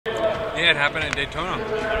Yeah, it happened at Daytona.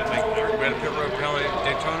 We had a pit road penalty at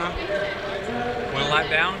Daytona. Went a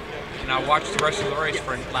lap down, and I watched the rest of the race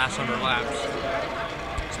for the last 100 laps.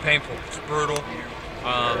 It's painful. It's brutal.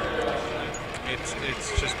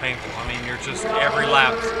 It's just painful. I mean, you're just every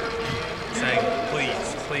lap saying,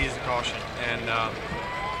 please, caution. And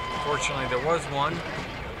fortunately, there was one,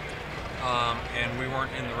 and we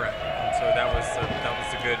weren't in the wreck. And so that was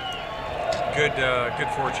the good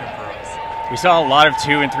fortune for us. We saw a lot of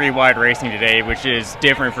 2 and 3 wide racing today, which is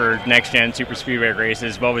different for next-gen Superspeedway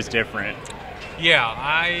races. What was different? Yeah,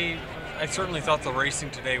 I certainly thought the racing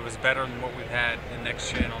today was better than what we've had in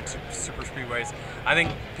next-gen on Superspeedways. I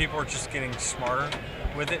think people are just getting smarter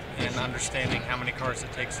with it and understanding how many cars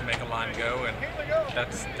it takes to make a line go, and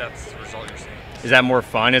that's the result you're seeing. Is that more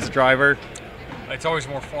fun as a driver? It's always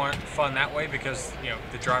more fun that way because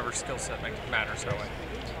the driver's skill set matters that way.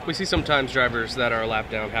 We see sometimes drivers that are a lap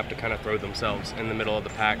down have to kind of throw themselves in the middle of the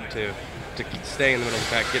pack to stay in the middle of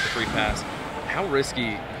the pack, get the free pass. How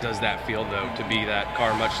risky does that feel, though, to be that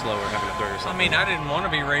car much slower, having to throw yourself? I mean, I didn't want to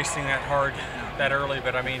be racing that hard that early,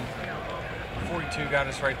 but I mean, 42 got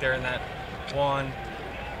us right there in that one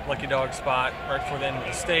lucky dog spot right before the end of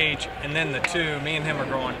the stage, and then the 2, me and him are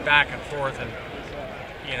going back and forth and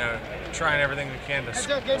trying everything we can to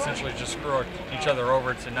essentially just screw each other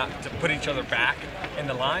over to put each other back in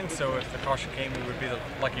the line. So if the caution came, we would be the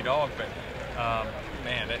lucky dog. But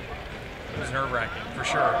man, it was nerve-wracking for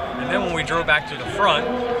sure. And then when we drove back to the front,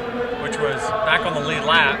 which was back on the lead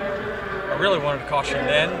lap, I really wanted to caution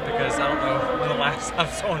then because I don't know when the last time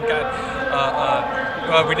someone got.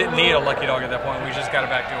 Well, we didn't need a lucky dog at that point. We just got it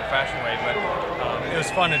back the old-fashioned way. But it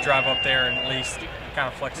was fun to drive up there and at least kind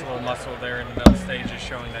of flex a little muscle there in the middle stages,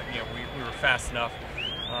 showing that we were fast enough.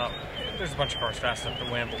 There's a bunch of cars fast enough to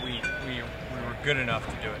win, but we were good enough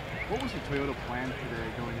to do it. What was the Toyota plan today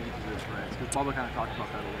going into this race? Because Bubba kind of talked about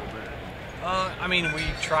that a little bit. I mean, we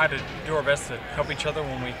try to do our best to help each other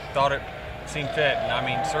when we thought it seemed fit. And I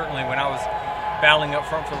mean, certainly when I was battling up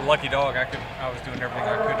front for the lucky dog, I was doing everything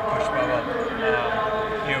I could to push Bubba,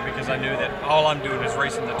 because I knew that all I'm doing is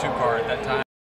racing the 2 car at that time.